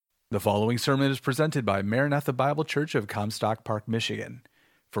The following sermon is presented by Maranatha Bible Church of Comstock Park, Michigan.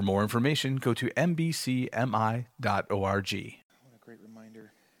 For more information, go to mbcmi.org. What a great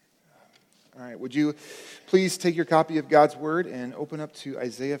reminder. All right, would you please take your copy of God's Word and open up to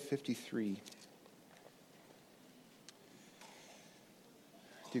Isaiah 53.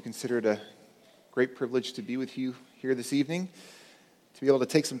 I do consider it a great privilege to be with you here this evening, to be able to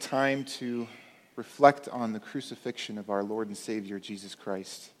take some time to reflect on the crucifixion of our Lord and Savior, Jesus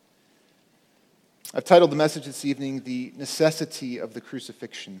Christ. I've titled the message this evening, The Necessity of the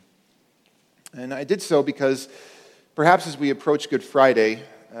Crucifixion. And I did so because perhaps as we approach Good Friday,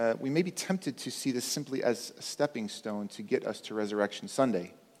 we may be tempted to see this simply as a stepping stone to get us to Resurrection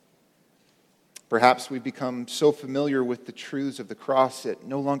Sunday. Perhaps we've become so familiar with the truths of the cross it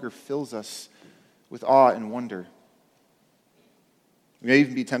no longer fills us with awe and wonder. We may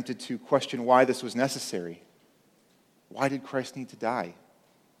even be tempted to question why this was necessary. Why did Christ need to die?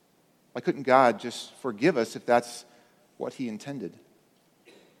 Why couldn't God just forgive us if that's what he intended?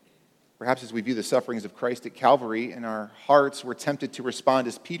 Perhaps as we view the sufferings of Christ at Calvary, in our hearts we're tempted to respond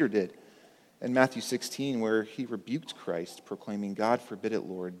as Peter did in Matthew 16, where he rebuked Christ, proclaiming, "God forbid it,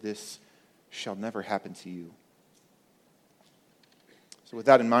 Lord, this shall never happen to you." So with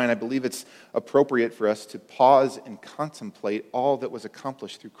that in mind, I believe it's appropriate for us to pause and contemplate all that was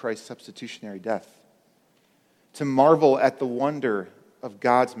accomplished through Christ's substitutionary death, to marvel at the wonder of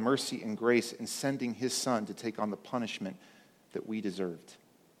God's mercy and grace in sending his Son to take on the punishment that we deserved,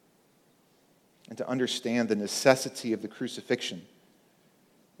 and to understand the necessity of the crucifixion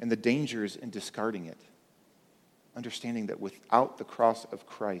and the dangers in discarding it, understanding that without the cross of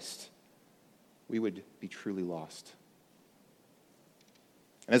Christ, we would be truly lost.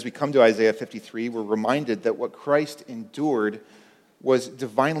 And as we come to Isaiah 53, we're reminded that what Christ endured was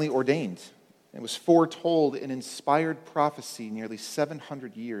divinely ordained. It was foretold in inspired prophecy nearly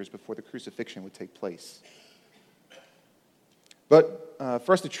 700 years before the crucifixion would take place. But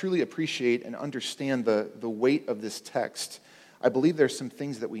for us to truly appreciate and understand the weight of this text, I believe there's some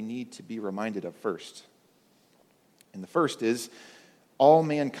things that we need to be reminded of first. And the first is, all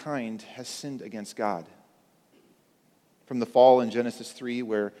mankind has sinned against God. From the fall in Genesis 3,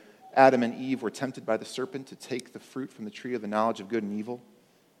 where Adam and Eve were tempted by the serpent to take the fruit from the tree of the knowledge of good and evil,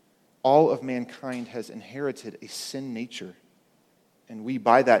 all of mankind has inherited a sin nature, and we,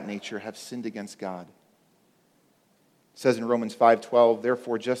 by that nature, have sinned against God. It says in Romans 5:12,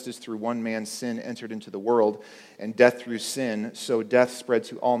 "Therefore, just as through one man's sin entered into the world, and death through sin, so death spread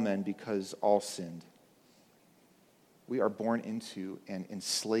to all men because all sinned." We are born into and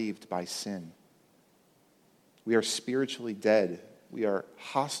enslaved by sin. We are spiritually dead. We are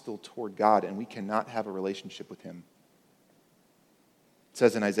hostile toward God, and we cannot have a relationship with him. It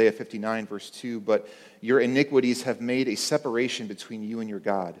says in Isaiah 59, verse 2, "But your iniquities have made a separation between you and your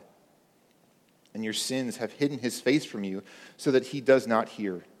God, and your sins have hidden his face from you so that he does not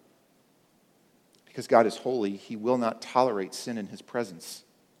hear." Because God is holy, he will not tolerate sin in his presence,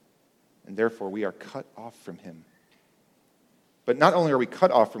 and therefore we are cut off from him. But not only are we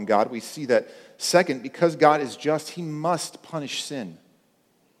cut off from God, we see that, second, because God is just, he must punish sin.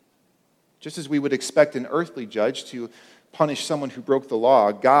 Just as we would expect an earthly judge to punish someone who broke the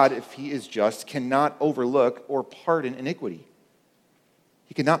law, God, if he is just, cannot overlook or pardon iniquity.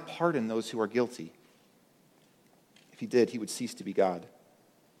 He cannot pardon those who are guilty. If he did, he would cease to be God.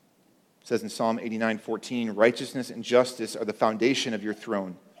 It says in Psalm 89:14, "Righteousness and justice are the foundation of your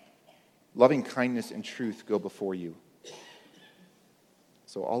throne. Loving kindness and truth go before you."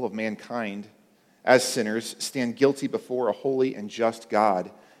 So all of mankind, as sinners, stand guilty before a holy and just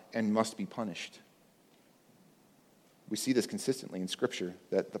God and must be punished. We see this consistently in Scripture,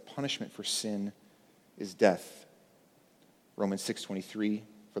 that the punishment for sin is death. Romans 6:23,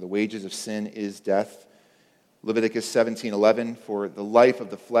 "For the wages of sin is death." Leviticus 17:11, "For the life of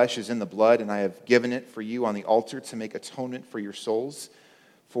the flesh is in the blood, and I have given it for you on the altar to make atonement for your souls.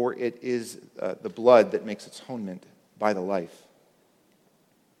 For it is the blood that makes atonement by the life."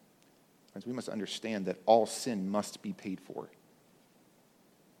 Friends, we must understand that all sin must be paid for.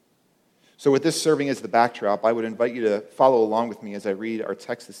 So with this serving as the backdrop, I would invite you to follow along with me as I read our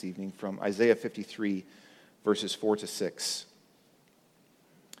text this evening from Isaiah 53, verses 4 to 6.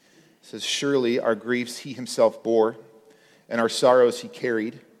 It says, "Surely our griefs he himself bore, and our sorrows he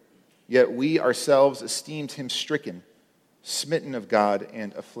carried, yet we ourselves esteemed him stricken, smitten of God,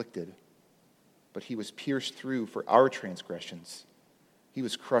 and afflicted. But he was pierced through for our transgressions. He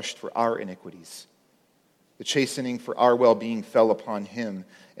was crushed for our iniquities. The chastening for our well-being fell upon him,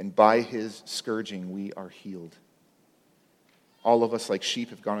 and by his scourging we are healed. All of us like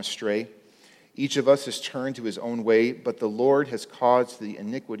sheep have gone astray. Each of us has turned to his own way, but the Lord has caused the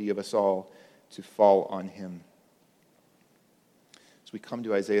iniquity of us all to fall on him." As we come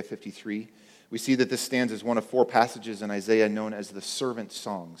to Isaiah 53, we see that this stands as one of 4 passages in Isaiah known as the servant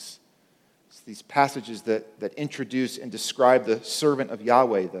songs. It's these passages that introduce and describe the servant of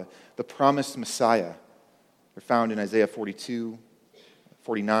Yahweh, the promised Messiah. They're found in Isaiah 42,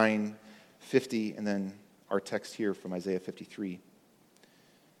 49, 50, and then our text here from Isaiah 53.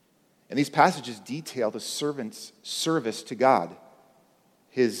 And these passages detail the servant's service to God,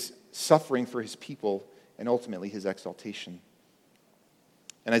 his suffering for his people, and ultimately his exaltation.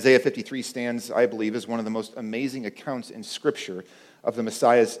 And Isaiah 53 stands, I believe, as one of the most amazing accounts in Scripture of the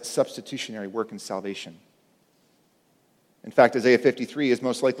Messiah's substitutionary work and salvation. In fact, Isaiah 53 is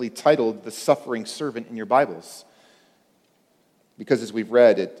most likely titled "The Suffering Servant" in your Bibles, because as we've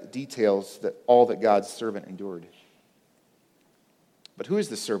read, it details all that God's servant endured. But who is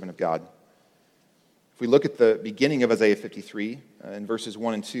this servant of God? If we look at the beginning of Isaiah 53, in verses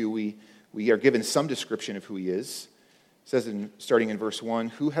 1 and 2, we are given some description of who he is. It says, starting in verse 1,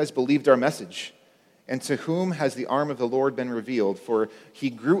 "Who has believed our message? And to whom has the arm of the Lord been revealed? For he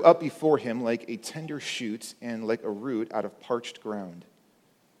grew up before him like a tender shoot and like a root out of parched ground."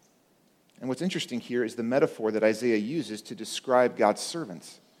 And what's interesting here is the metaphor that Isaiah uses to describe God's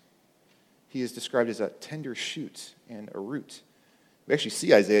servant. He is described as a tender shoot and a root. We actually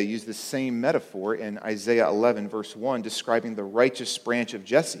see Isaiah use the same metaphor in Isaiah 11, verse 1, describing the righteous branch of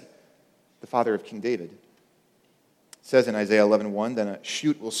Jesse, the father of King David. It says in Isaiah 11:1, "Then a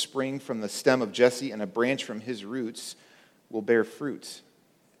shoot will spring from the stem of Jesse, and a branch from his roots will bear fruit."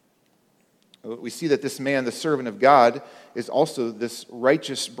 We see that this man, the servant of God, is also this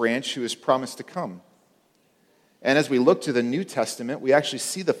righteous branch who is promised to come. And as we look to the New Testament, we actually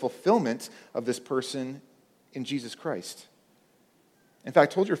see the fulfillment of this person in Jesus Christ. In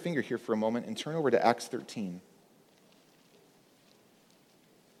fact, hold your finger here for a moment and turn over to Acts 13.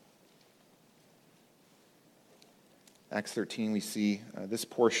 Acts 13, we see this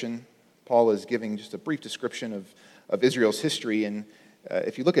portion. Paul is giving just a brief description of Israel's history. And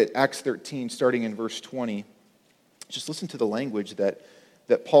if you look at Acts 13, starting in verse 20, just listen to the language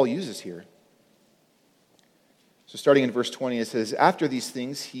that Paul uses here. So starting in verse 20, it says, "After these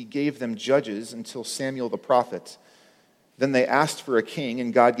things he gave them judges until Samuel the prophet. Then they asked for a king,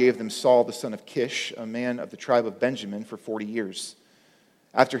 and God gave them Saul the son of Kish, a man of the tribe of Benjamin, for 40 years.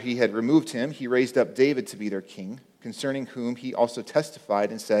 After he had removed him, he raised up David to be their king, concerning whom he also testified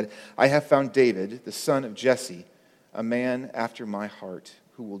and said, 'I have found David, the son of Jesse, a man after my heart,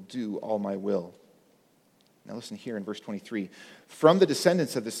 who will do all my will.'" Now listen here in verse 23. "From the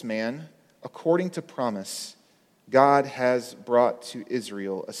descendants of this man, according to promise, God has brought to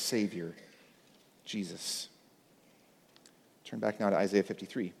Israel a Savior, Jesus." Turn back now to Isaiah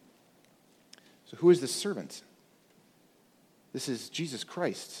 53. So who is this servant? This is Jesus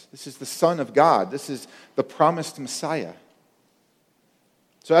Christ. This is the Son of God. This is the promised Messiah.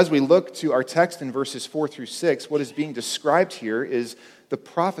 So as we look to our text in verses 4 through 6, what is being described here is the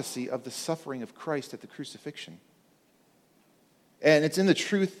prophecy of the suffering of Christ at the crucifixion. And it's in the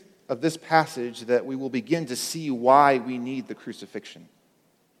truth of this passage that we will begin to see why we need the crucifixion.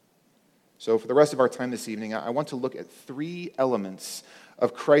 So for the rest of our time this evening, I want to look at 3 elements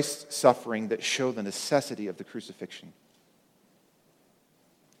of Christ's suffering that show the necessity of the crucifixion.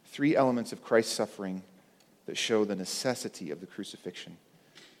 3 elements of Christ's suffering that show the necessity of the crucifixion.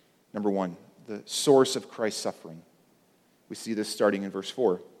 Number 1, the source of Christ's suffering. We see this starting in verse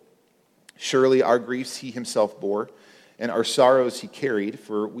 4. "Surely our griefs he himself bore, and our sorrows he carried,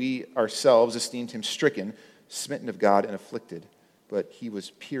 for we ourselves esteemed him stricken, smitten of God, and afflicted. But he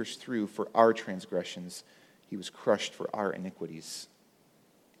was pierced through for our transgressions, he was crushed for our iniquities."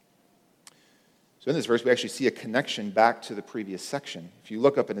 So in this verse, we actually see a connection back to the previous section. If you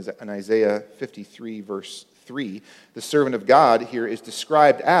look up in Isaiah 53, verse 3, the servant of God here is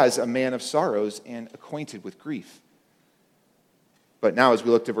described as a man of sorrows and acquainted with grief. But now as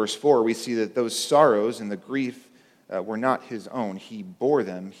we look to verse 4, we see that those sorrows and the grief were not his own. He bore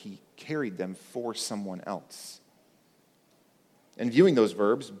them, he carried them for someone else. And viewing those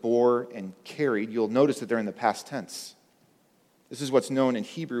verbs, bore and carried, you'll notice that they're in the past tense. This is what's known in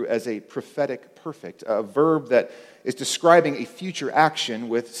Hebrew as a prophetic perfect, a verb that is describing a future action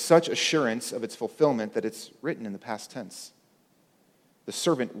with such assurance of its fulfillment that it's written in the past tense. The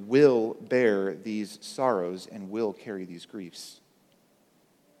servant will bear these sorrows and will carry these griefs.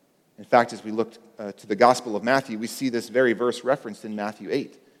 In fact, as we look to the Gospel of Matthew, we see this very verse referenced in Matthew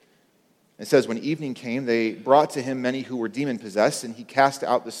 8. It says, "When evening came, they brought to him many who were demon-possessed, and he cast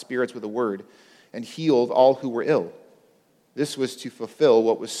out the spirits with a word and healed all who were ill. This was to fulfill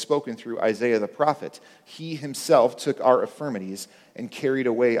what was spoken through Isaiah the prophet. He himself took our infirmities and carried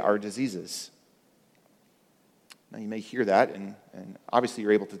away our diseases. Now you may hear that, and obviously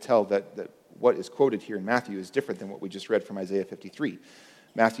you're able to tell that what is quoted here in Matthew is different than what we just read from Isaiah 53.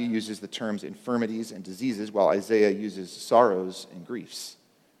 Matthew uses the terms infirmities and diseases, while Isaiah uses sorrows and griefs.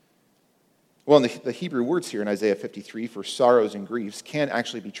 Well, and the Hebrew words here in Isaiah 53 for sorrows and griefs can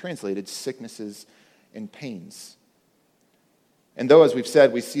actually be translated sicknesses and pains. And though, as we've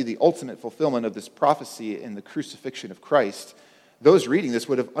said, we see the ultimate fulfillment of this prophecy in the crucifixion of Christ, those reading this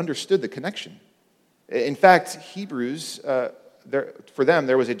would have understood the connection. In fact, Hebrews, for them,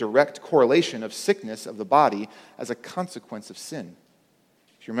 there was a direct correlation of sickness of the body as a consequence of sin.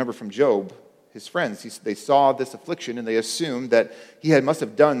 If you remember from Job, his friends, they saw this affliction and they assumed that he must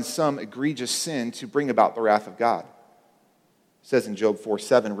have done some egregious sin to bring about the wrath of God. It says in Job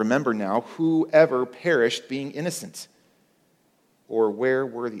 4:7, "Remember now, whoever perished being innocent, or where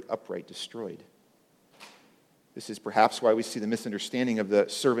were the upright destroyed?" This is perhaps why we see the misunderstanding of the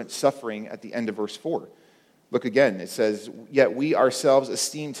servant suffering at the end of verse 4. Look again, it says, "Yet we ourselves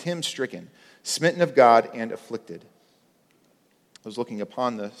esteemed him stricken, smitten of God, and afflicted." Those looking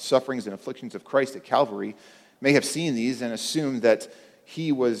upon the sufferings and afflictions of Christ at Calvary may have seen these and assumed that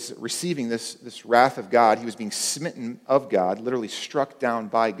he was receiving this wrath of God. He was being smitten of God, literally struck down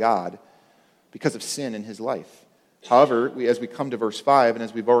by God because of sin in his life. However, as we come to verse 5, and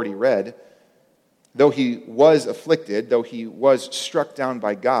as we've already read, though he was afflicted, though he was struck down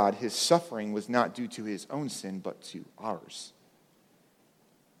by God, his suffering was not due to his own sin, but to ours.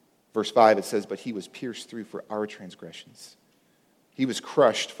 Verse 5, it says, "But he was pierced through for our transgressions. He was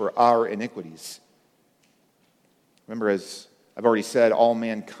crushed for our iniquities." Remember, as I've already said, all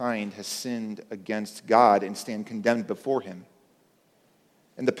mankind has sinned against God and stand condemned before him.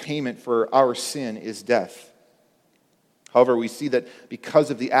 And the payment for our sin is death. However, we see that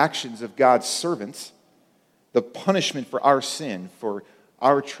because of the actions of God's servants, the punishment for our sin, for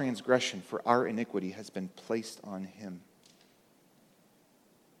our transgression, for our iniquity has been placed on him.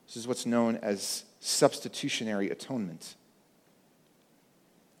 This is what's known as substitutionary atonement.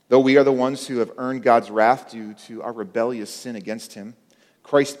 Though we are the ones who have earned God's wrath due to our rebellious sin against him,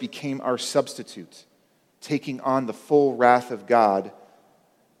 Christ became our substitute, taking on the full wrath of God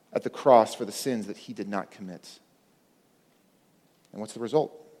at the cross for the sins that he did not commit. And what's the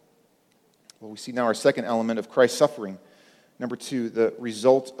result? Well, we see now our second element of Christ's suffering. Number 2, the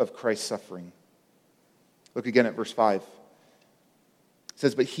result of Christ's suffering. Look again at verse 5. It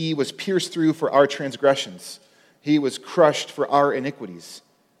says, "But he was pierced through for our transgressions. He was crushed for our iniquities.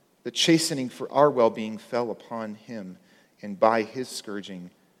 The chastening for our well-being fell upon him, and by his scourging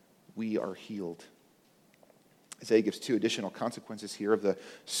we are healed." Isaiah gives 2 additional consequences here of the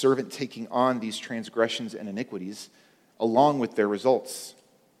servant taking on these transgressions and iniquities, along with their results.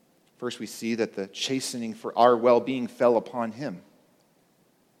 First, we see that the chastening for our well-being fell upon him.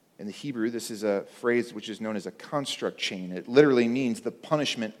 In the Hebrew, this is a phrase which is known as a construct chain. It literally means the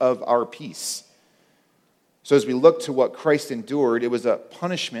punishment of our peace. So as we look to what Christ endured, it was a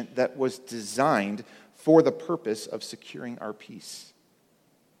punishment that was designed for the purpose of securing our peace.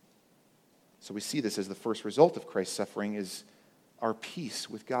 So we see this as the first result of Christ's suffering is our peace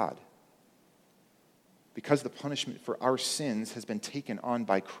with God. Because the punishment for our sins has been taken on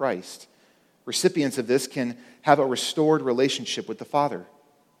by Christ, recipients of this can have a restored relationship with the Father.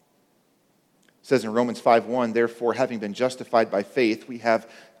 It says in Romans 5:1, "Therefore, having been justified by faith, we have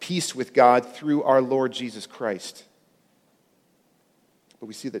peace with God through our Lord Jesus Christ." But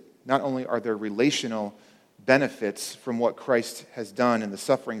we see that not only are there relational benefits from what Christ has done and the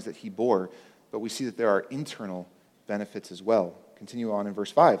sufferings that he bore, but we see that there are internal benefits as well. Continue on in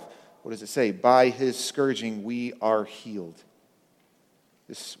verse 5. What does it say? "By his scourging we are healed."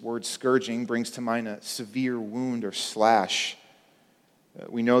 This word scourging brings to mind a severe wound or slash.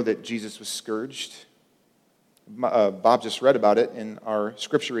 We know that Jesus was scourged. Bob just read about it in our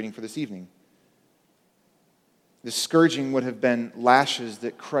scripture reading for this evening. The scourging would have been lashes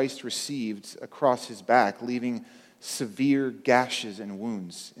that Christ received across his back, leaving severe gashes and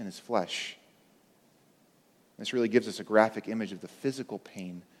wounds in his flesh. This really gives us a graphic image of the physical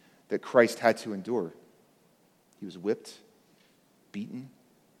pain that Christ had to endure. He was whipped, beaten,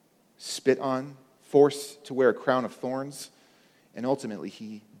 spit on, forced to wear a crown of thorns, and ultimately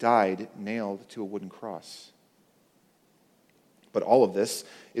he died nailed to a wooden cross. But all of this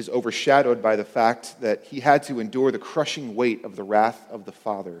is overshadowed by the fact that he had to endure the crushing weight of the wrath of the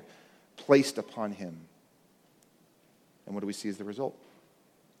Father placed upon him. And what do we see as the result?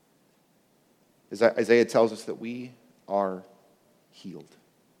 Isaiah tells us that we are healed.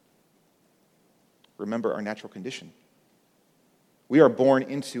 Remember our natural condition. We are born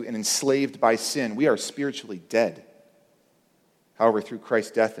into and enslaved by sin. We are spiritually dead. However, through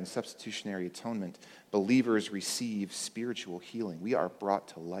Christ's death and substitutionary atonement, believers receive spiritual healing. We are brought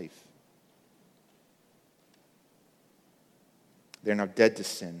to life. They're now dead to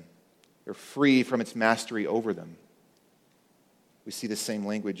sin. They're free from its mastery over them. We see the same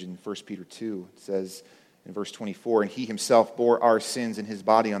language in 1 Peter 2. It says in verse 24, "And he himself bore our sins in his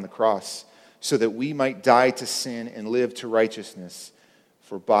body on the cross, so that we might die to sin and live to righteousness.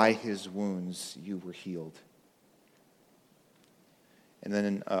 For by his wounds you were healed." And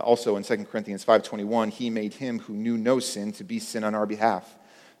then also in 2 Corinthians 5:21, "He made him who knew no sin to be sin on our behalf,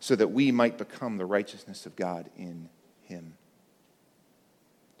 so that we might become the righteousness of God in him."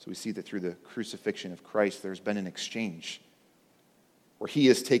 So we see that through the crucifixion of Christ, there's been an exchange where he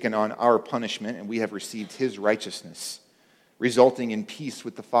has taken on our punishment and we have received his righteousness, resulting in peace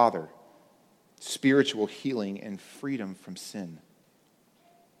with the Father, spiritual healing, and freedom from sin.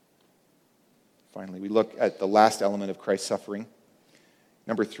 Finally, we look at the last element of Christ's suffering.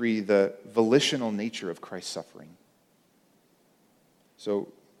 Number 3, the volitional nature of Christ's suffering.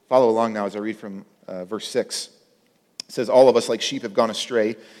 So follow along now as I read from verse 6. It says, "All of us like sheep have gone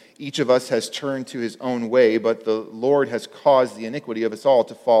astray. Each of us has turned to his own way, but the Lord has caused the iniquity of us all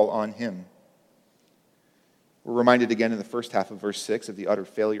to fall on him." We're reminded again in the first half of verse 6 of the utter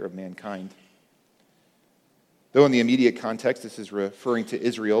failure of mankind. Though in the immediate context this is referring to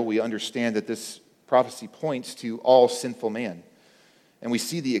Israel, we understand that this prophecy points to all sinful man. And we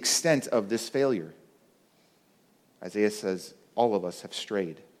see the extent of this failure. Isaiah says, all of us have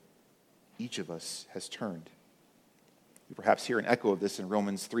strayed. Each of us has turned. You perhaps hear an echo of this in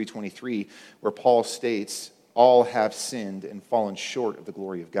Romans 3:23, where Paul states, "All have sinned and fallen short of the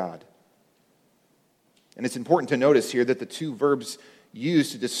glory of God." And it's important to notice here that the two verbs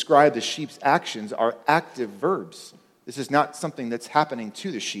used to describe the sheep's actions are active verbs. This is not something that's happening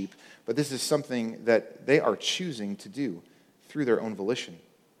to the sheep, but this is something that they are choosing to do through their own volition.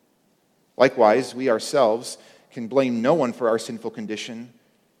 Likewise, we ourselves can blame no one for our sinful condition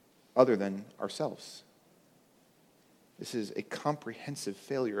other than ourselves. This is a comprehensive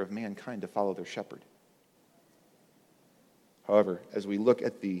failure of mankind to follow their shepherd. However, as we look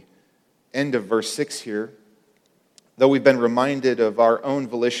at the end of verse 6 here, though we've been reminded of our own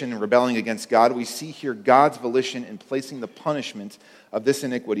volition in rebelling against God, we see here God's volition in placing the punishment of this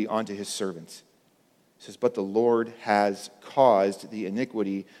iniquity onto his servants. It says, "But the Lord has caused the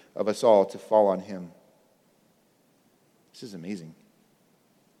iniquity of us all to fall on him." This is amazing.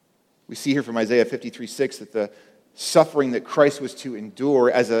 We see here from Isaiah 53:6 that the suffering that Christ was to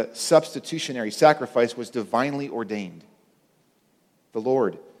endure as a substitutionary sacrifice was divinely ordained. The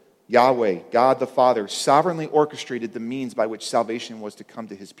Lord, Yahweh, God the Father, sovereignly orchestrated the means by which salvation was to come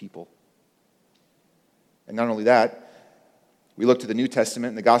to his people. And not only that, we look to the New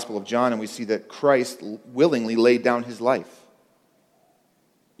Testament in the Gospel of John and we see that Christ willingly laid down his life.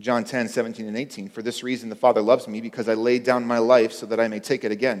 John 10:17 and 18, "For this reason the Father loves me, because I laid down my life so that I may take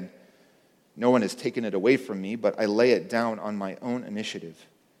it again. No one has taken it away from me, but I lay it down on my own initiative.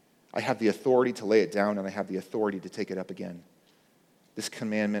 I have the authority to lay it down, and I have the authority to take it up again. This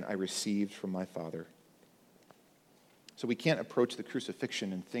commandment I received from my Father." So we can't approach the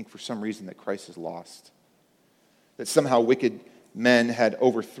crucifixion and think for some reason that Christ is lost, that somehow wicked men had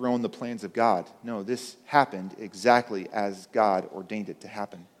overthrown the plans of God. No, this happened exactly as God ordained it to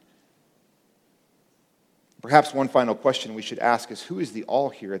happen. Perhaps one final question we should ask is, who is the all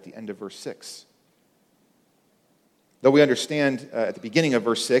here at the end of verse 6? Though we understand at the beginning of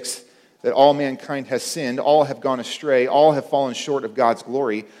verse 6 that all mankind has sinned, all have gone astray, all have fallen short of God's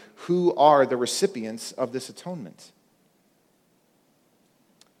glory, who are the recipients of this atonement?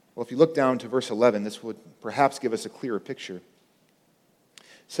 Well, if you look down to verse 11, this would perhaps give us a clearer picture. It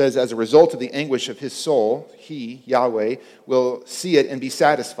says, "As a result of the anguish of his soul, he, Yahweh, will see it and be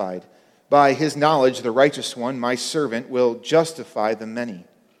satisfied. By his knowledge, the righteous one, my servant, will justify the many,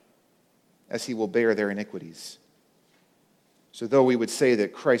 as he will bear their iniquities." So though we would say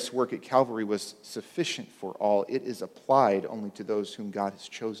that Christ's work at Calvary was sufficient for all, it is applied only to those whom God has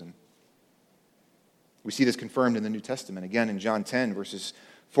chosen. We see this confirmed in the New Testament. Again, in John 10, verses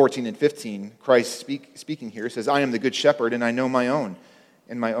 14 and 15, Christ speaking here says, "I am the good shepherd, and I know my own,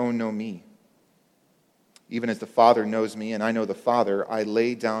 and my own know me. Even as the Father knows me, and I know the Father, I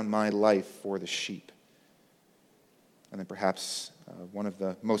lay down my life for the sheep." And then perhaps one of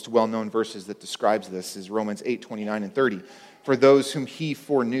the most well-known verses that describes this is Romans 8:29 and 30. "For those whom he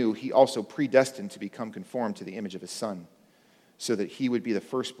foreknew, he also predestined to become conformed to the image of his Son, so that he would be the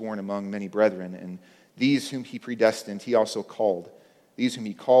firstborn among many brethren. And these whom he predestined, he also called. These whom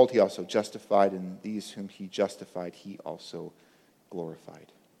he called, he also justified. And these whom he justified, he also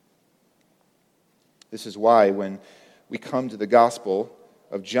glorified. This is why when we come to the Gospel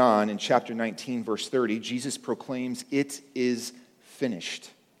of John in chapter 19, verse 30, Jesus proclaims, "It is finished."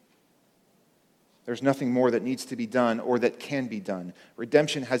 There's nothing more that needs to be done or that can be done.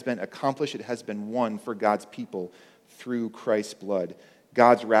 Redemption has been accomplished. It has been won for God's people through Christ's blood.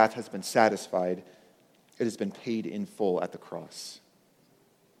 God's wrath has been satisfied. It has been paid in full at the cross.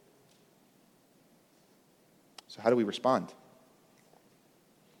 So how do we respond?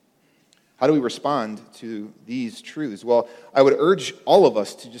 How do we respond to these truths? Well, I would urge all of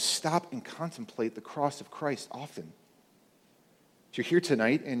us to just stop and contemplate the cross of Christ often. If you're here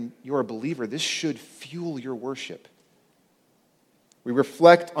tonight and you're a believer, this should fuel your worship. We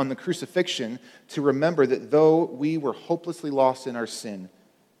reflect on the crucifixion to remember that though we were hopelessly lost in our sin,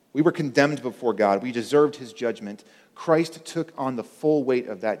 we were condemned before God, we deserved his judgment, Christ took on the full weight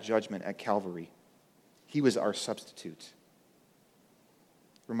of that judgment at Calvary. He was our substitute.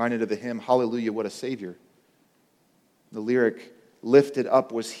 Reminded of the hymn, "Hallelujah, what a Savior." The lyric, "Lifted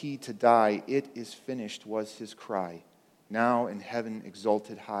up was he to die, it is finished," was his cry. Now in heaven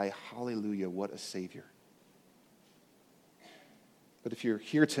exalted high, hallelujah, what a Savior. But if you're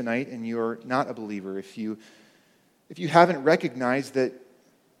here tonight and you're not a believer, if you haven't recognized that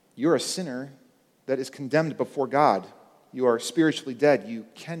you're a sinner that is condemned before God, you are spiritually dead, you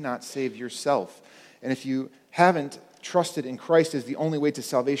cannot save yourself. And if you haven't trusted in Christ as the only way to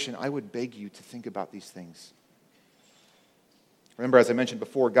salvation, I would beg you to think about these things. Remember, as I mentioned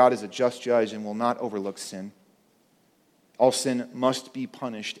before, God is a just judge and will not overlook sin. All sin must be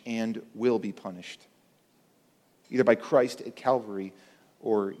punished and will be punished, either by Christ at Calvary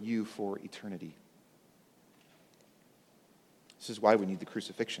or you for eternity. This is why we need the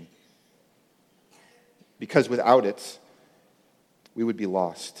crucifixion. Because without it, we would be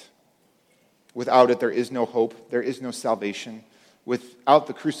lost. Without it, there is no hope, there is no salvation. Without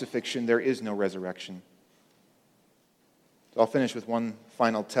the crucifixion, there is no resurrection. So I'll finish with one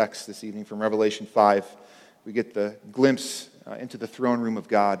final text this evening from Revelation 5. We get the glimpse into the throne room of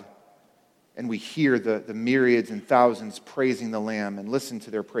God, and we hear the myriads and thousands praising the Lamb and listen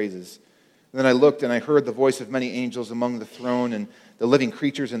to their praises. And then I looked and I heard the voice of many angels among the throne and the living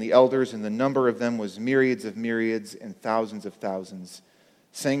creatures and the elders, and the number of them was myriads of myriads and thousands of thousands,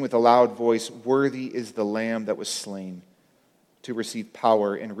 saying with a loud voice, "Worthy is the Lamb that was slain to receive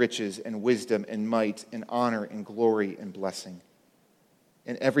power and riches and wisdom and might and honor and glory and blessing."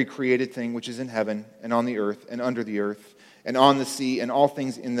 And every created thing which is in heaven and on the earth and under the earth and on the sea and all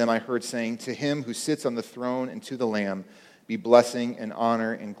things in them I heard saying, "To him who sits on the throne and to the Lamb be blessing and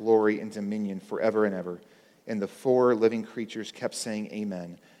honor and glory and dominion forever and ever." And the four living creatures kept saying,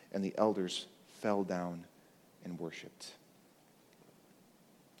 "Amen." And the elders fell down and worshipped.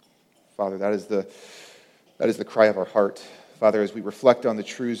 Father, that is the cry of our heart. Father, as we reflect on the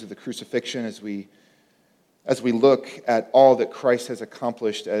truths of the crucifixion, as we look at all that Christ has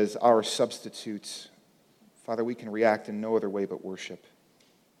accomplished as our substitute, Father, we can react in no other way but worship.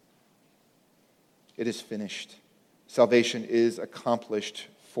 It is finished. Salvation is accomplished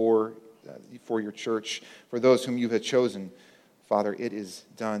for your church, for those whom you have chosen. Father, it is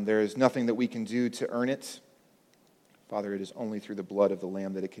done. There is nothing that we can do to earn it. Father, it is only through the blood of the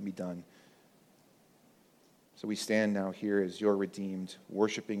Lamb that it can be done. So we stand now here as your redeemed,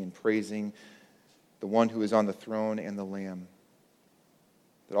 worshiping and praising the one who is on the throne and the Lamb,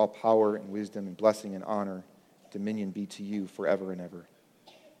 that all power and wisdom and blessing and honor, dominion be to you forever and ever.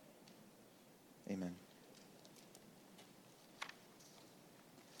 Amen.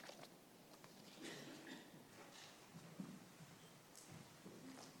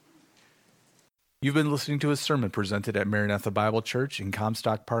 You've been listening to a sermon presented at Maranatha Bible Church in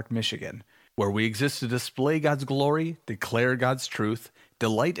Comstock Park, Michigan, where we exist to display God's glory, declare God's truth,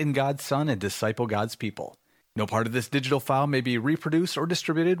 delight in God's Son, and disciple God's people. No part of this digital file may be reproduced or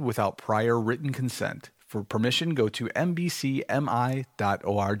distributed without prior written consent. For permission, go to mbcmi.org.